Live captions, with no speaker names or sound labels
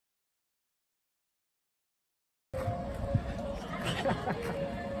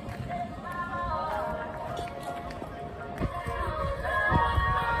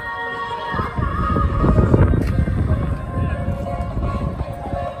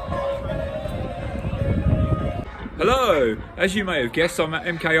Hello! As you may have guessed, I'm at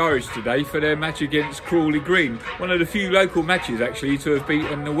MK Irish today for their match against Crawley Green. One of the few local matches actually to have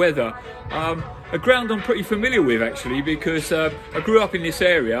beaten the weather. A ground I'm pretty familiar with actually because I grew up in this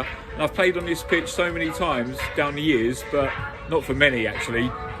area and I've played on this pitch so many times down the years, but not for many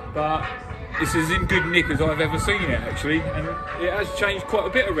actually. But it's as in good nick as I've ever seen it actually, and it has changed quite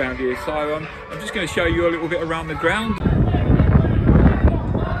a bit around here. So I'm just going to show you a little bit around the ground.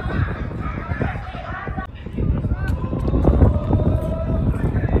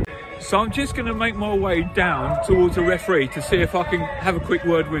 So I'm just going to make my way down towards the referee to see if I can have a quick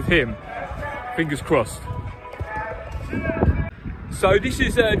word with him. Fingers crossed. So this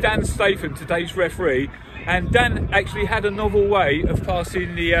is Dan Statham, today's referee, and Dan actually had a novel way of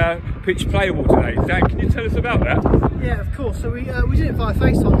passing the pitch playable today. Dan, can you tell us about that? Yeah, of course. So we did it via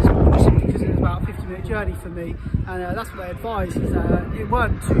FaceTime this morning just because it was about a 50-minute journey for me, and that's what they advised. Is it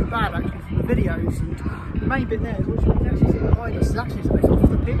weren't too bad actually from the videos, and the main bit there, which you can actually see behind us, is actually it's off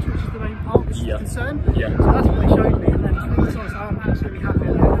the pitch, which is the main part, which is the concern. Yeah. So that's what they showed me, and then to be honest, I'm absolutely happy.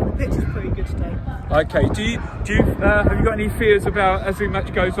 The pitch is pretty good today. Okay. Do you have you got any fears about, as the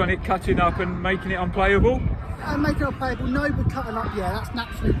match goes on, it cutting up and making it unplayable? Making it unplayable, no, but cutting up, yeah, that's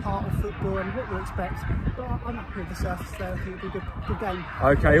naturally part of football and what we expect. But I'm happy with the surface there. I think it'll be a good game.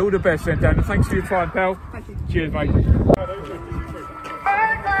 Okay, all the best then, Dan. Thanks for your time, pal. Thank you. Cheers, mate.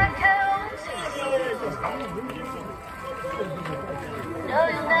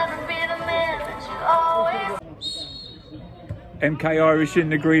 MK Irish in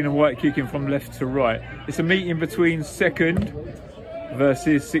the green and white, kicking from left to right. It's a meeting between 2nd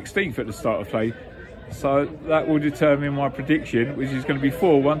versus 16th at the start of play. So that will determine my prediction, which is going to be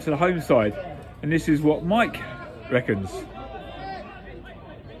 4-1 to the home side. And this is what Mike reckons.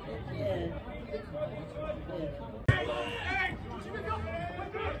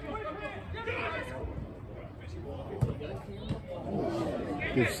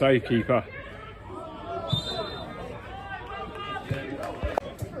 Good save, keeper.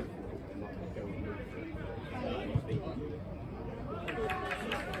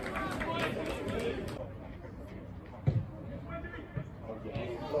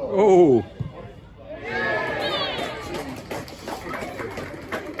 Oh!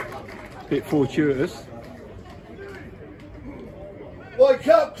 Bit fortuitous. Wake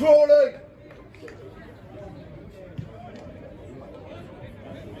up, Crawley!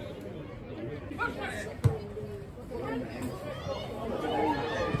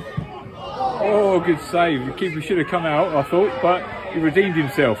 Oh, good save. The keeper should have come out, I thought, but he redeemed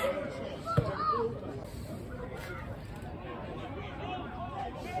himself.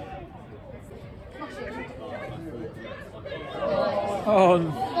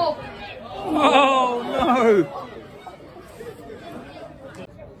 Oh, oh no!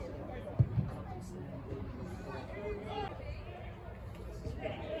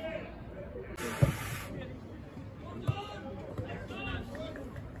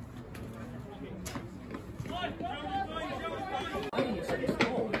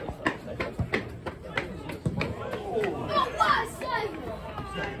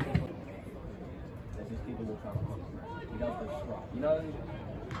 You know,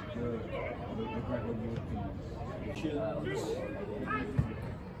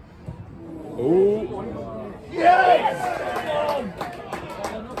 Oh! Yes!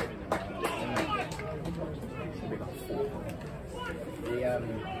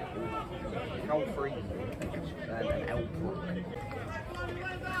 the Calfrey and Elbrook.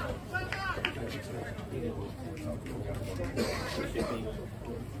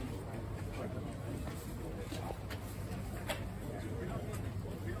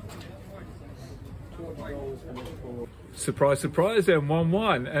 Surprise, surprise, then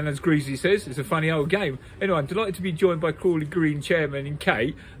 1-1. And as Greasy says, it's a funny old game. Anyway, I'm delighted to be joined by Crawley Green chairman in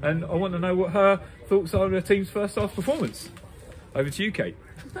Kate, and I want to know what her thoughts are on her team's first half performance. Over to you, Kate.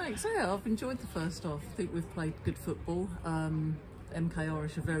 Thanks. Yeah, I've enjoyed the first half. I think we've played good football. MK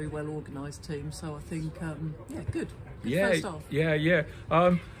Irish are a very well organised team, so I think, yeah, good first half. Yeah.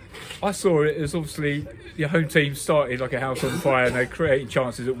 I saw it as obviously your home team started like a house on fire and they created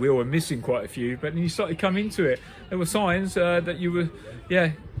chances that we all were missing quite a few, but then you started to come into it. There were signs that you were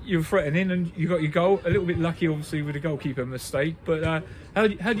threatening and you got your goal. A little bit lucky obviously with the goalkeeper mistake, but how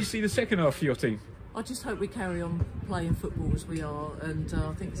do you see the second half for your team? I just hope we carry on playing football as we are, and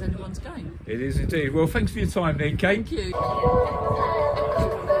I think it's anyone's game. It is indeed. Well, thanks for your time then, Kate. Thank you.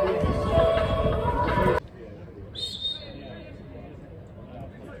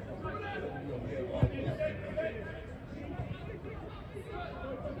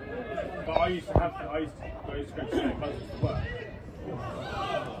 But I used to go straight close to work.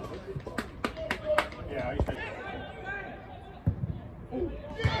 Yeah, I used to.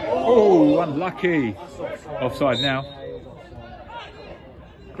 Oh, unlucky. Offside now.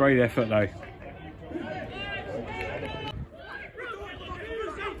 Great effort though.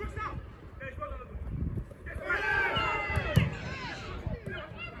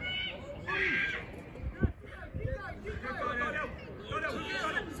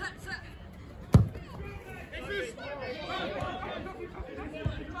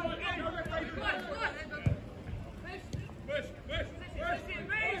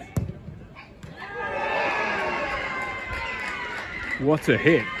 What a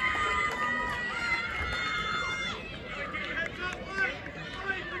hit.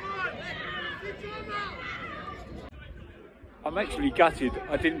 I'm actually gutted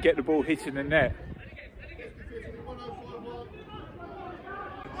I didn't get the ball hitting the net.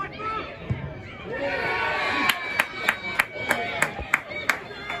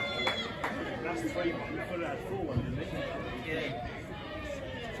 That's 3-1. You put it at 4-1, didn't it?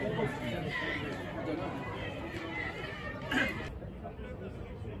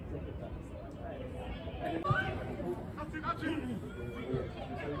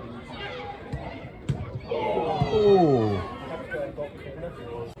 Oh.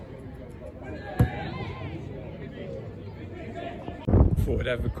 Thought I'd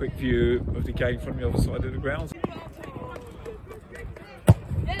have a quick view of the game from the other side of the grounds.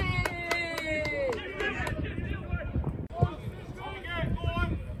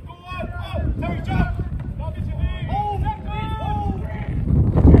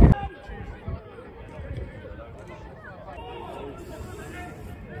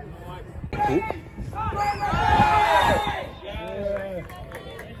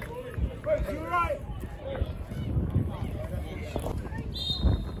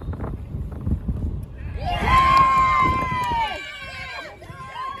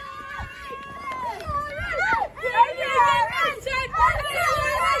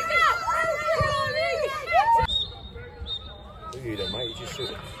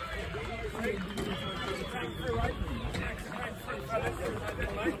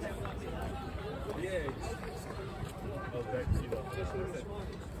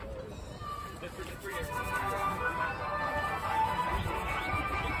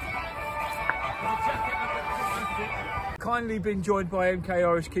 Kindly been joined by MK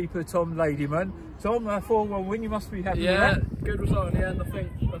Irish keeper Tom Ladyman. Tom, 4-1 win, you must be happy with that. Good result in the end. I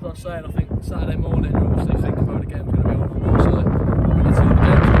think, as I was saying, I think Saturday morning you obviously think about the game's going to be on, so we need to the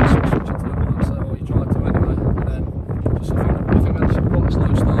game to switch into the mindset, or you tried to anyway, and then just I think we actually got a slow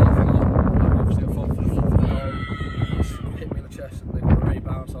start. I think obviously a fault for the goal, just hit me in the chest and they got a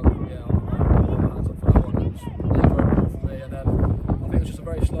rebound, so yeah, I'm hands up for that one. It was very poor for me, and then I think it was just a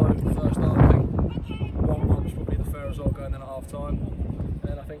very slow first half. I think 1-1 was probably the fair result going in at half time. And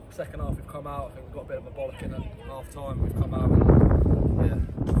then I think second half we've come out, I think we've got a bit of a bollocking at half time. We've come out and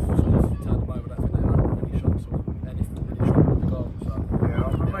sort of turned them over. I think they haven't really shot anything really shot with the goal. So. Yeah,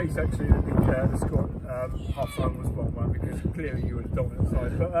 I'm amazed actually that the score half time was 1-1 because clearly you were the dominant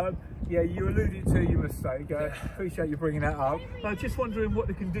side. But yeah, you alluded to your mistake. Appreciate you bringing that up. Just wondering what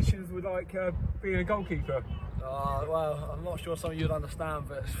the conditions were like being a goalkeeper. Well, I'm not sure some of you'd understand,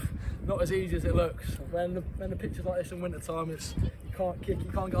 but it's not as easy as it looks. When the pitch is like this in winter time, you can't kick,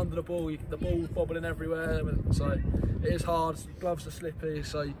 you can't get under the ball. The ball's bobbling everywhere, so it is hard. Gloves are slippy,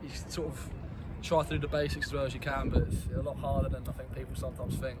 so you sort of try to do the basics as well as you can, but it's a lot harder than I think people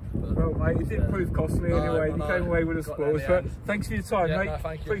sometimes think. But, well, mate, it didn't prove costly anyway. You came away with a spoils. But thanks for your time, mate. No,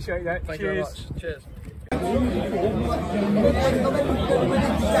 thank you. Appreciate that. Thank you very much. Cheers.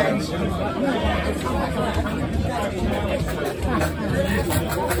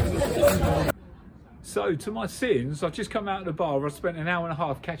 So, to my sins, I've just come out of the bar. I've spent an hour and a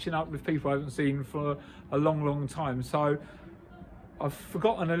half catching up with people I haven't seen for a long time. So, I've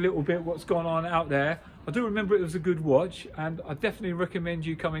forgotten a little bit what's gone on out there. I do remember it was a good watch, and I definitely recommend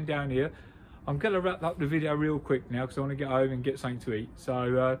you coming down here. I'm going to wrap up the video real quick now because I want to get home and get something to eat.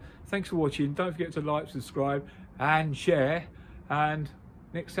 So, thanks for watching. Don't forget to like, subscribe, and share. And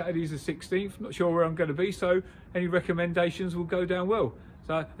next Saturday's the 16th. Not sure where I'm going to be, so any recommendations will go down well.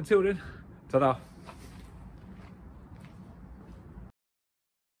 So, until then, ta-da.